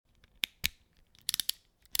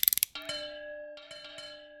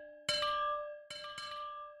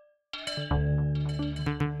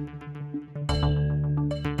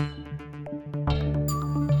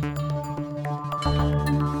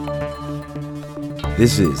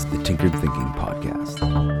This is the Tinkered Thinking Podcast.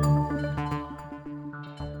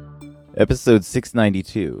 Episode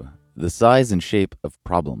 692, The Size and Shape of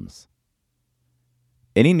Problems.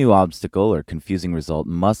 Any new obstacle or confusing result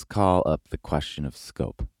must call up the question of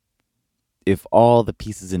scope. If all the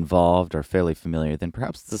pieces involved are fairly familiar, then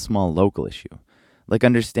perhaps it's a small local issue, like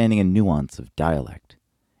understanding a nuance of dialect.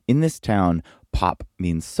 In this town, pop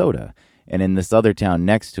means soda, and in this other town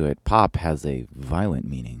next to it, pop has a violent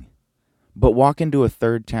meaning. But walk into a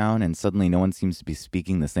third town and suddenly no one seems to be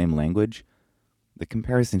speaking the same language? The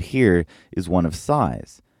comparison here is one of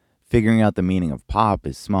size. Figuring out the meaning of pop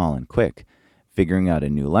is small and quick. Figuring out a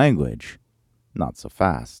new language, not so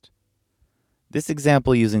fast. This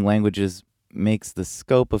example using languages makes the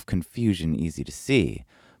scope of confusion easy to see.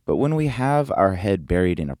 But when we have our head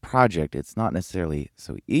buried in a project, it's not necessarily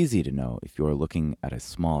so easy to know if you're looking at a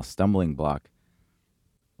small stumbling block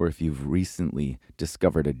or if you've recently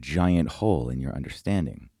discovered a giant hole in your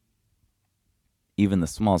understanding. Even the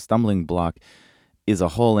small stumbling block is a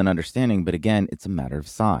hole in understanding, but again, it's a matter of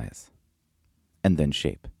size. And then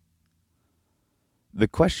shape. The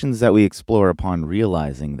questions that we explore upon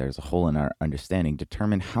realizing there's a hole in our understanding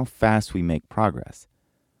determine how fast we make progress.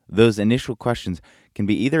 Those initial questions can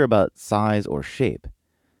be either about size or shape,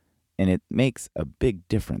 and it makes a big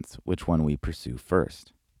difference which one we pursue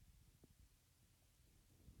first.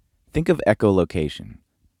 Think of echolocation,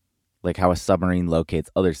 like how a submarine locates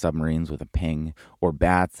other submarines with a ping, or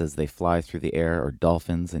bats as they fly through the air, or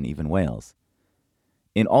dolphins and even whales.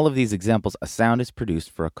 In all of these examples, a sound is produced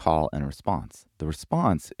for a call and response. The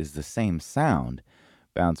response is the same sound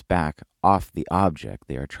bounced back off the object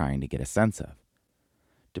they are trying to get a sense of.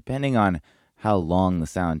 Depending on how long the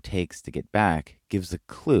sound takes to get back gives a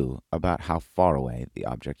clue about how far away the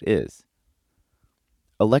object is.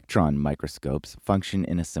 Electron microscopes function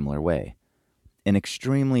in a similar way. An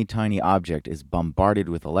extremely tiny object is bombarded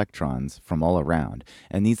with electrons from all around,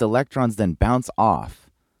 and these electrons then bounce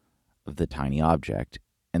off of the tiny object,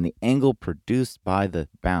 and the angle produced by the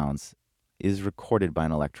bounce is recorded by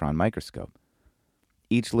an electron microscope.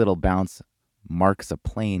 Each little bounce marks a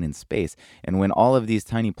plane in space, and when all of these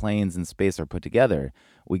tiny planes in space are put together,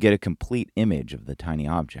 we get a complete image of the tiny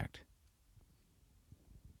object.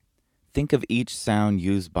 Think of each sound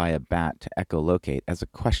used by a bat to echolocate as a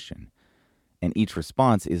question, and each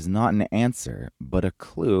response is not an answer, but a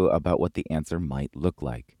clue about what the answer might look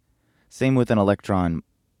like. Same with an electron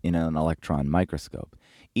in an electron microscope.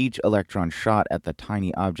 Each electron shot at the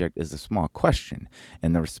tiny object is a small question,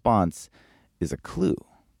 and the response is a clue.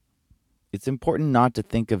 It's important not to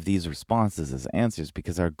think of these responses as answers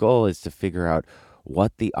because our goal is to figure out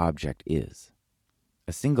what the object is.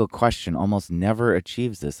 A single question almost never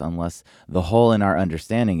achieves this unless the hole in our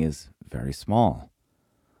understanding is very small.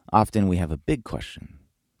 Often we have a big question,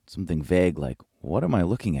 something vague like, what am I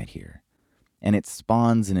looking at here? And it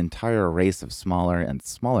spawns an entire race of smaller and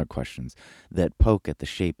smaller questions that poke at the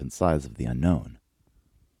shape and size of the unknown.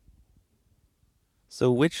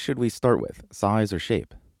 So which should we start with, size or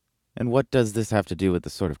shape? And what does this have to do with the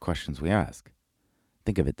sort of questions we ask?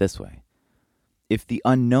 Think of it this way. If the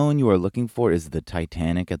unknown you are looking for is the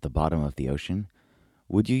Titanic at the bottom of the ocean,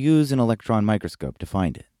 would you use an electron microscope to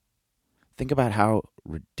find it? Think about how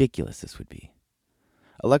ridiculous this would be.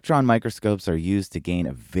 Electron microscopes are used to gain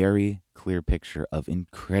a very clear picture of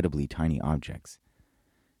incredibly tiny objects.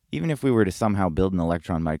 Even if we were to somehow build an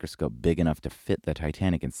electron microscope big enough to fit the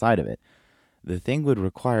Titanic inside of it, the thing would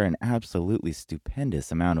require an absolutely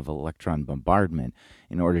stupendous amount of electron bombardment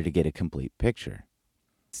in order to get a complete picture.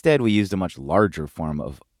 Instead, we used a much larger form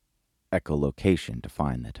of echolocation to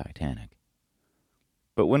find the Titanic.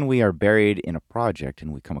 But when we are buried in a project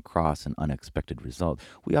and we come across an unexpected result,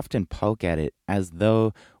 we often poke at it as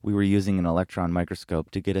though we were using an electron microscope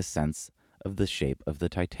to get a sense of the shape of the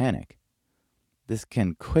Titanic. This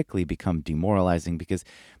can quickly become demoralizing because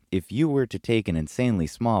if you were to take an insanely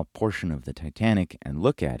small portion of the Titanic and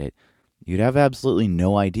look at it, you'd have absolutely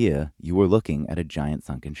no idea you were looking at a giant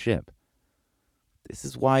sunken ship. This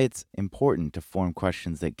is why it's important to form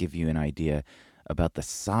questions that give you an idea about the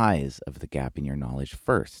size of the gap in your knowledge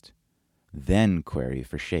first, then query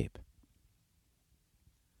for shape.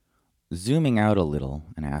 Zooming out a little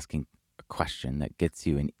and asking a question that gets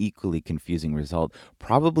you an equally confusing result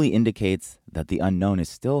probably indicates that the unknown is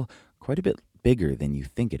still quite a bit bigger than you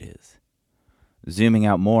think it is. Zooming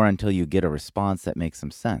out more until you get a response that makes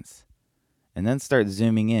some sense, and then start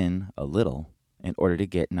zooming in a little in order to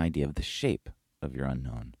get an idea of the shape of your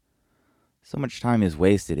unknown. So much time is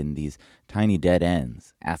wasted in these tiny dead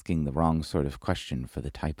ends, asking the wrong sort of question for the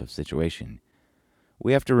type of situation.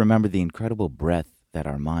 We have to remember the incredible breadth that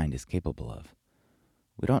our mind is capable of.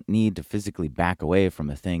 We don't need to physically back away from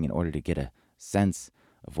a thing in order to get a sense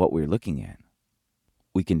of what we're looking at.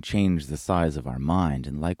 We can change the size of our mind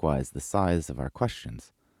and likewise the size of our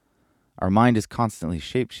questions. Our mind is constantly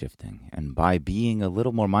shape-shifting, and by being a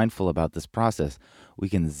little more mindful about this process, we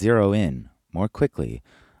can zero in more quickly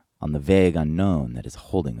on the vague unknown that is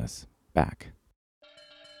holding us back.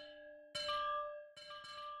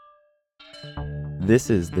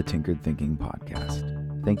 This is the Tinkered Thinking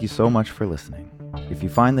Podcast. Thank you so much for listening. If you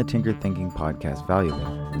find the Tinkered Thinking Podcast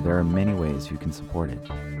valuable, there are many ways you can support it.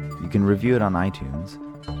 You can review it on iTunes.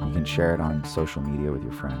 You can share it on social media with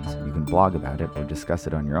your friends. You can blog about it or discuss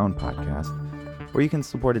it on your own podcast. Or you can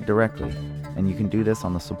support it directly, and you can do this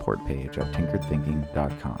on the support page at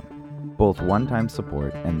tinkeredthinking.com. Both one-time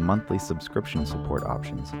support and monthly subscription support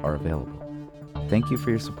options are available. Thank you for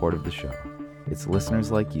your support of the show. It's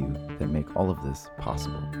listeners like you that make all of this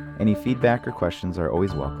possible. Any feedback or questions are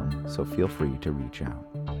always welcome, so feel free to reach out.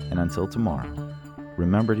 And until tomorrow,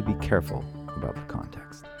 remember to be careful about the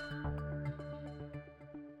context.